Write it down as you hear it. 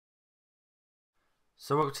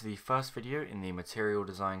So welcome to the first video in the material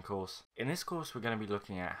design course. In this course we're going to be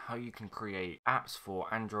looking at how you can create apps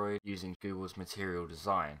for Android using Google's material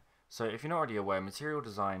design. So if you're not already aware, material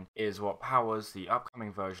design is what powers the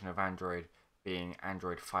upcoming version of Android, being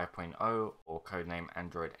Android 5.0 or codename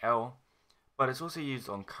Android L, but it's also used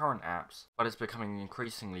on current apps, but it's becoming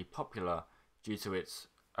increasingly popular due to its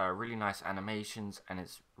really nice animations and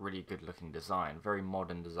its really good looking design, very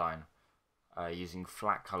modern design. Using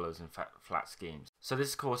flat colors and flat schemes. So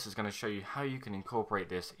this course is going to show you how you can incorporate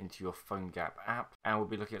this into your PhoneGap app, and we'll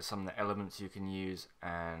be looking at some of the elements you can use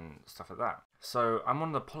and stuff like that. So I'm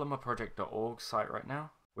on the polymerproject.org site right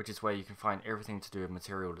now, which is where you can find everything to do with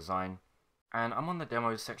material design, and I'm on the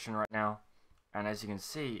demos section right now, and as you can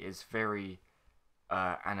see it's very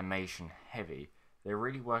animation heavy. They're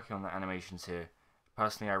really working on the animations here.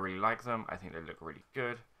 Personally, I really like them. I think they look really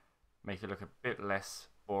good, make it look a bit less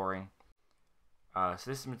boring. So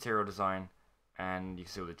this is material design, and you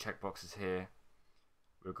can see all the checkboxes here.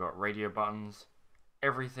 We've got radio buttons.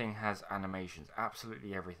 Everything has animations,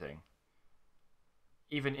 absolutely everything.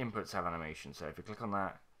 Even inputs have animations, so if you click on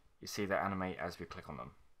that, you see they animate as we click on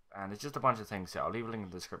them. And there's just a bunch of things here. I'll leave a link in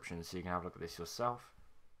the description so you can have a look at this yourself.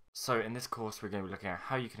 So in this course we're going to be looking at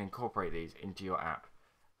how you can incorporate these into your app.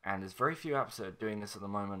 And there's very few apps that are doing this at the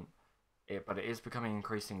moment, but it is becoming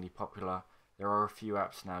increasingly popular. There are a few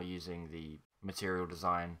apps now using the material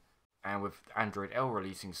design, and with Android L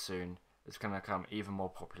releasing soon, it's going to become even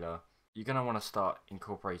more popular. You're going to want to start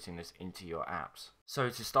incorporating this into your apps. So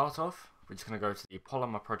to start off, we're just going to go to the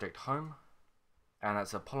Polymer project home, and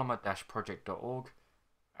that's at polymer-project.org,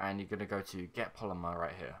 and you're going to go to Get Polymer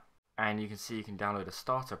right here. And you can see you can download a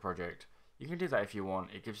starter project. You can do that if you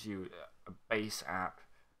want. It gives you a base app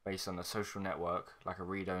based on a social network, like a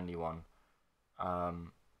read-only one. But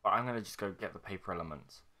I'm going to just go get the paper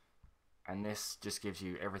elements. And this just gives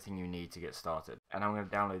you everything you need to get started. And I'm going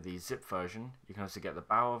to download the zip version. You can also get the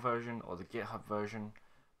Bower version or the GitHub version,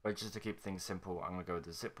 but just to keep things simple, I'm going to go with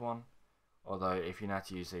the zip one. Although if you know how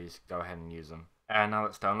to use these, go ahead and use them. And now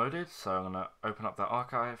it's downloaded, so I'm going to open up the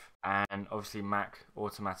archive, and obviously Mac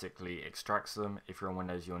automatically extracts them. If you're on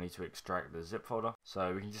Windows, you'll need to extract the zip folder.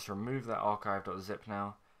 So we can just remove that archive.zip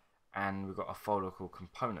now, and we've got a folder called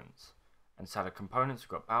components. Inside of components,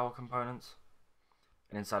 we've got Bower components.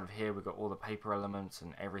 And inside of here we've got all the paper elements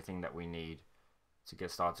and everything that we need to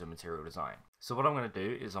get started with material design. So what I'm going to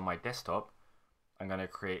do is on my desktop, I'm going to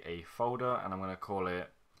create a folder and I'm going to call it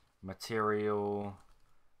material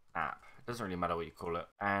app. It doesn't really matter what you call it.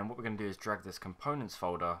 And what we're going to do is drag this components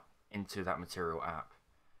folder into that material app.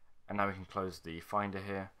 And now we can close the finder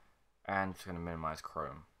here, and I'm just going to minimize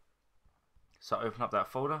Chrome. So open up that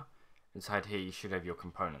folder. Inside here you should have your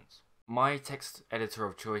components. My text editor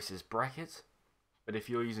of choice is Bracket. But if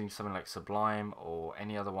you're using something like Sublime or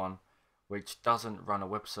any other one which doesn't run a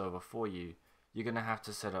web server for you, you're going to have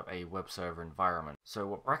to set up a web server environment. So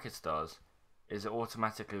what Brackets does is it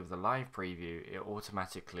automatically, with the live preview, it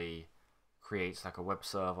automatically creates like a web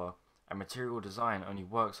server, and material design only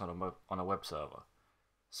works on a web server.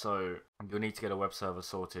 So you'll need to get a web server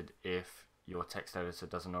sorted if your text editor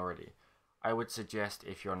doesn't already. I would suggest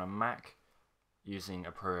if you're on a Mac using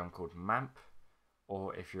a program called MAMP,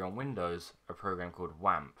 or if you're on Windows, a program called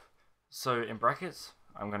WAMP. So in Brackets,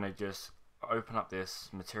 I'm going to just open up this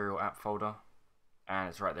material app folder, and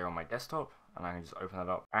it's right there on my desktop, and I can just open that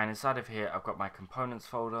up. And inside of here, I've got my components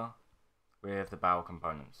folder with the Bower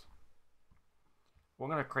components. What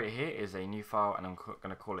I'm going to create here is a new file, and I'm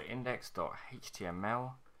going to call it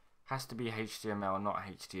index.html. Has to be HTML, not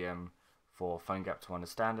HTML, for PhoneGap to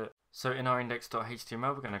understand it. So in our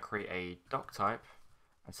index.html, we're going to create a doc type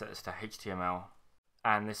and set this to HTML.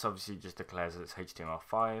 And this obviously just declares that it's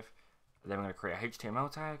HTML5. Then we're going to create a HTML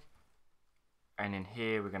tag. And in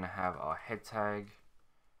here, we're going to have our head tag,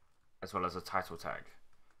 as well as a title tag.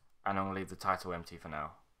 And I'm going to leave the title empty for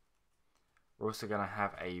now. We're also going to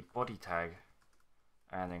have a body tag,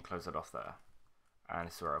 and then close it off there. And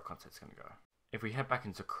this is where our content's going to go. If we head back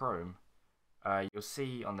into Chrome, you'll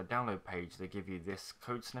see on the download page, they give you this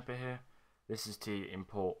code snippet here. This is to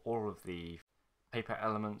import all of the paper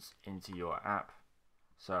elements into your app.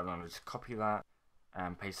 So I'm going to just copy that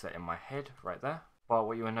and paste that in my head right there. But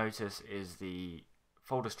what you will notice is the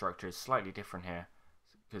folder structure is slightly different here,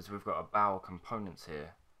 because we've got a Bower components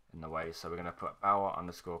here in the way. So we're going to put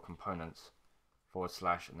Bower_components /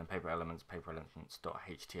 and then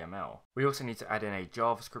paperelements.html. We also need to add in a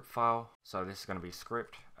JavaScript file. So this is going to be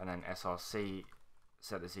script, and then src,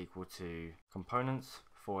 set this equal to components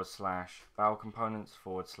 / Bower components /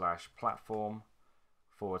 platform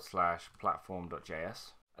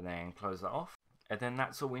 /platform.js, and then close that off. And then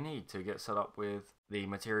that's all we need to get set up with the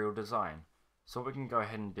material design. So what we can go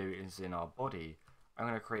ahead and do is in our body, I'm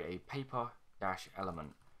going to create a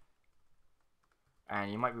paper-element. And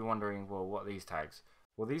you might be wondering, well, what are these tags?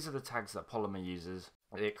 Well, these are the tags that Polymer uses.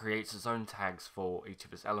 It creates its own tags for each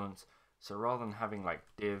of its elements. So rather than having like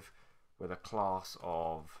div with a class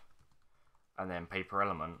of and then paper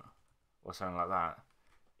element or something like that,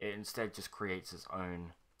 it instead just creates its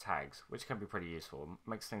own tags, which can be pretty useful. It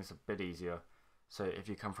makes things a bit easier. So if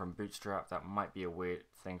you come from Bootstrap, that might be a weird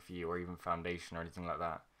thing for you, or even Foundation or anything like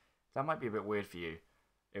that. That might be a bit weird for you.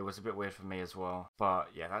 It was a bit weird for me as well, but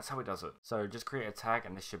yeah, that's how it does it. So just create a tag,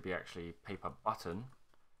 and this should be actually paper button.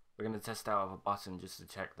 We're going to test out of a button just to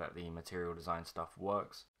check that the material design stuff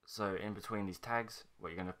works. So in between these tags, what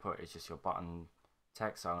you're going to put is just your button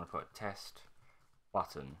text. So I'm going to put test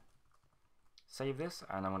button. Save this,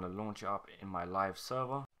 and I'm going to launch it up in my live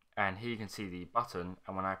server. And here you can see the button,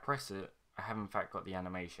 and when I press it, I have in fact got the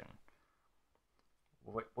animation.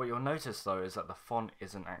 What you'll notice though is that the font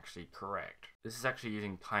isn't actually correct. This is actually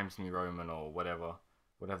using Times New Roman or whatever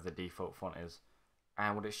the default font is.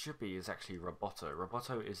 And what it should be is actually Roboto.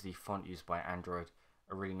 Roboto is the font used by Android,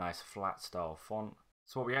 a really nice flat style font.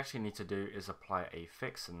 So what we actually need to do is apply a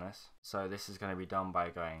fix in this. So this is going to be done by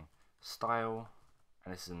going style,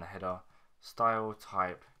 and this is in the header, style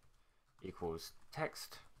type equals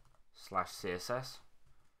text / CSS,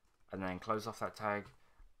 and then close off that tag.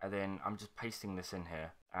 And then I'm just pasting this in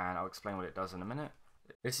here, and I'll explain what it does in a minute.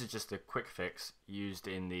 This is just a quick fix used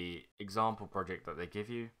in the example project that they give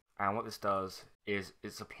you. And what this does is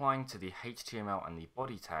it's applying to the HTML and the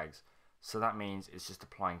body tags. So that means it's just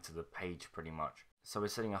applying to the page pretty much. So we're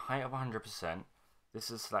setting a height of 100%. This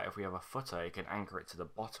is so that if we have a footer, it can anchor it to the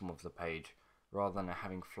bottom of the page rather than it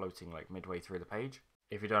having floating like midway through the page.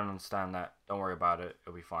 If you don't understand that, don't worry about it,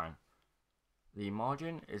 it'll be fine. The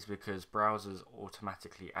margin is because browsers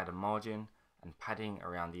automatically add a margin and padding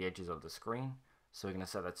around the edges of the screen. So we're going to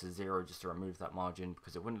set that to 0 just to remove that margin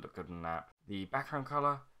because it wouldn't look good in an app. The background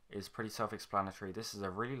color is pretty self-explanatory. This is a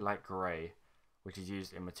really light gray, which is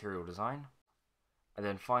used in material design. And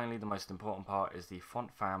then finally, the most important part is the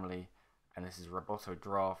font family, and this is Roboto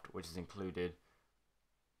Draft, which is included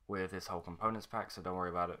with this whole components pack, so don't worry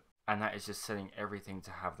about it. And that is just setting everything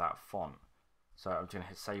to have that font. So I'm just going to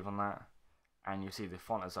hit save on that, and you'll see the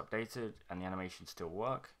font is updated and the animation still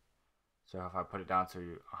work. So if I put it down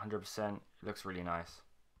to 100%, it looks really nice.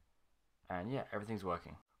 And yeah, everything's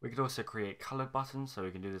working. We could also create colored buttons, so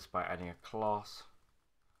we can do this by adding a class,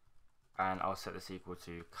 and I'll set this equal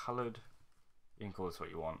to colored. You can call this what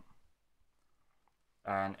you want.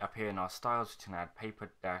 And up here in our styles, we can add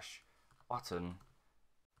paper-button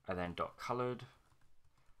and then .colored,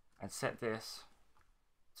 and set this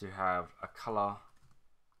to have a color,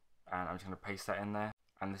 and I'm just going to paste that in there.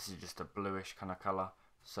 And this is just a bluish kind of color,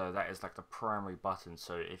 so that is like the primary button.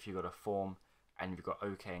 So if you've got a form and you've got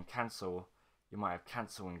OK and cancel, you might have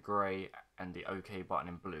cancel in grey and the OK button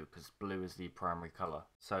in blue, because blue is the primary color.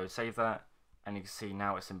 So save that, and you can see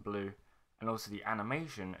now it's in blue, and also the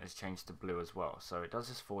animation has changed to blue as well. So it does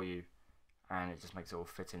this for you, and it just makes it all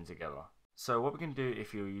fit in together. So what we can do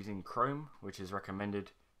if you're using Chrome, which is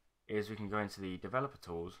recommended, is we can go into the developer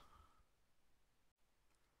tools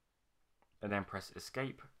and then press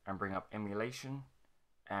escape and bring up emulation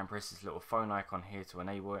and press this little phone icon here to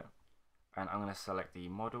enable it. And I'm going to select the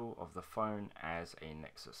model of the phone as a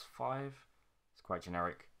Nexus 5. It's quite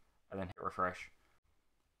generic, and then hit refresh,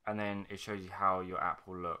 and then it shows you how your app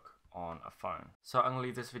will look on a phone. So I'm going to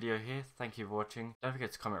leave this video here. Thank you for watching. Don't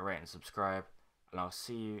forget to comment, rate and subscribe, and I'll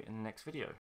see you in the next video.